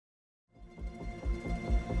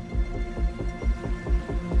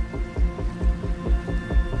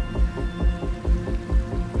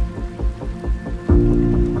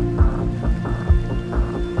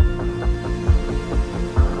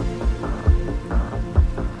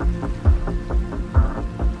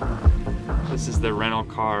This is the rental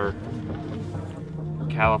car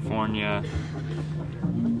California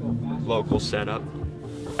local setup.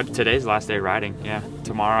 Today's the last day riding, yeah.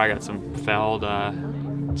 Tomorrow I got some Feld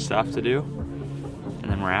stuff to do,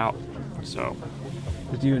 and then we're out, so.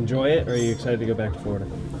 Do you enjoy it, or are you excited to go back to Florida?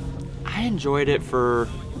 I enjoyed it for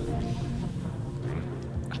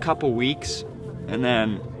a couple weeks, and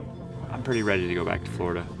then I'm pretty ready to go back to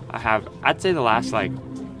Florida. I'd say the last like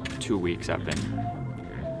 2 weeks I've been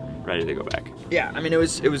ready to go back. Yeah, I mean, it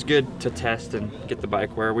was good to test and get the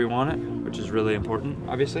bike where we want it, which is really important,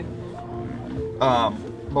 obviously.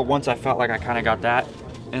 But once I felt like I kind of got that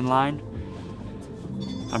in line,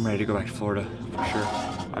 I'm ready to go back to Florida for sure.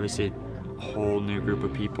 Obviously, a whole new group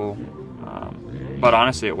of people. But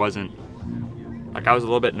honestly, it wasn't, like, I was a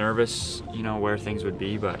little bit nervous, you know, where things would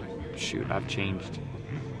be, but shoot, I've changed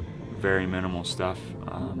very minimal stuff.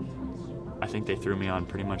 I think they threw me on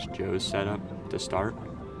pretty much Joe's setup to start,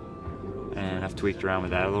 and I've tweaked around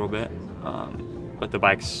with that a little bit. But the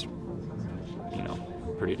bike's, you know,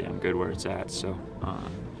 pretty damn good where it's at. So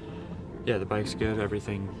yeah, the bike's good.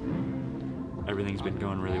 Everything's been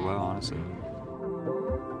going really well, honestly.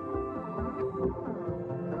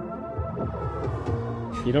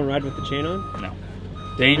 You don't ride with the chain on? No.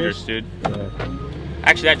 Dangerous, dude. Yeah.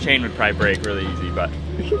 Actually, that chain would probably break really easy, but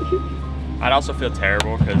I'd also feel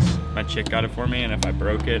terrible because my chick got it for me, and if I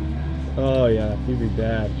broke it, oh yeah, you'd be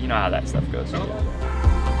bad. you know how that stuff goes.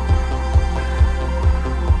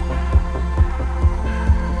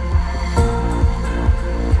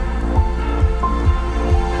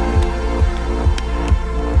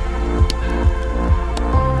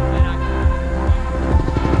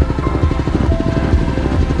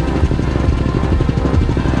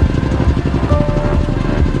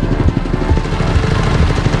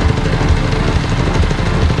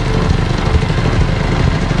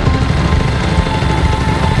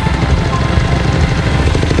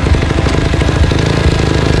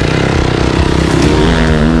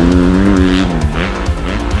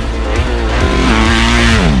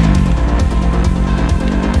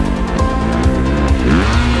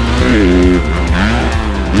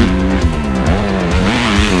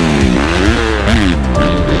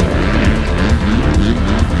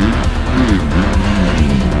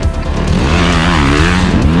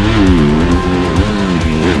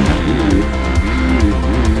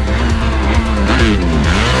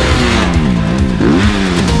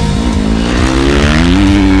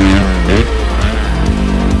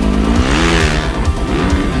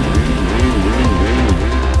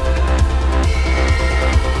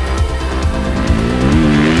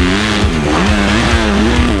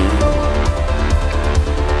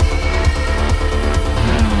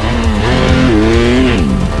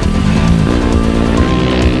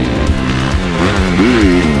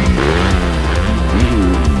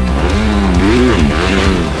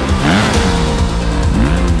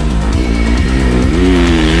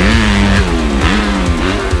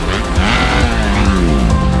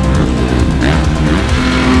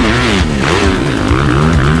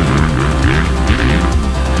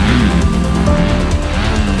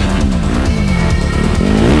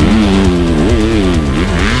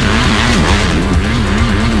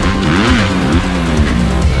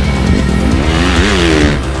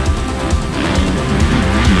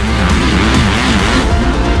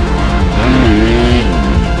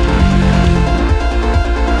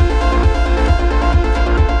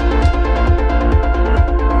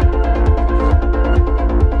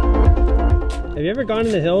 Have you ever gone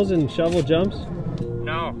in the hills and shovel jumps?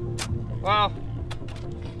 No. Well,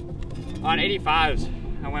 on 85s,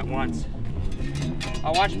 I went once. I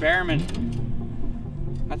watched Behrman.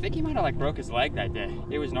 I think he might have like broke his leg that day.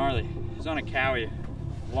 It was gnarly. It was on a Cowie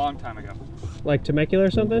a long time ago. Like Temecula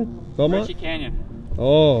or something? Beaumont? Richie Canyon.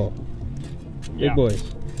 Oh, big Yeah. boys.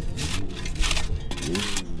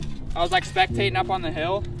 I was like spectating up on the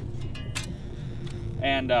hill,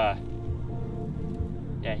 and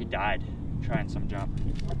yeah, he died trying some jump.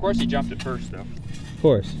 Of course, he jumped it first though. Of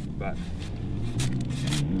course. But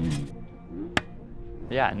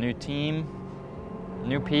yeah, new team,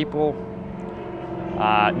 new people,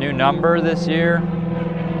 new number this year,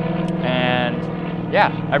 and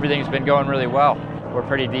yeah, everything's been going really well. We're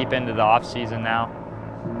pretty deep into the off season now.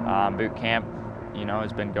 Boot camp, you know,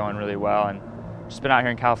 has been going really well, and just been out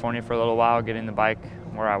here in California for a little while, getting the bike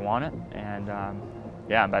where I want it, and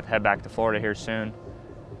yeah, I'm about to head back to Florida here soon.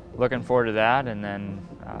 Looking forward to that, and then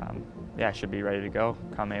yeah, I should be ready to go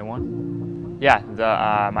come A1.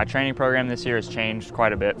 Yeah, my training program this year has changed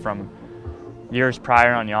quite a bit from years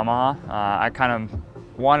prior on Yamaha. I kind of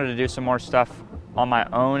wanted to do some more stuff on my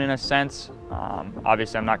own in a sense.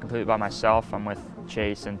 Obviously, I'm not completely by myself. I'm with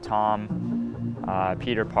Chase and Tom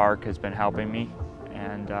Peter Park has been helping me,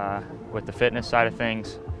 and with the fitness side of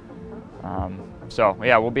things. So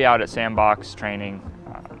yeah, we'll be out at Sandbox training,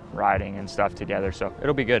 riding and stuff together, so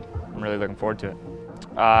it'll be good. I'm really looking forward to it.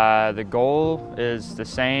 The goal is the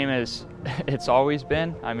same as it's always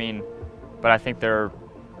been. I mean, but I think they're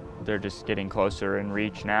just getting closer in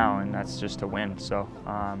reach now, and that's just to win. So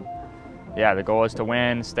yeah, the goal is to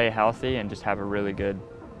win, stay healthy, and just have a really good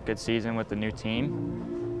season with the new team.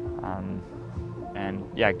 And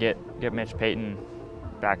yeah, get Mitch Payton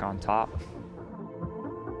back on top.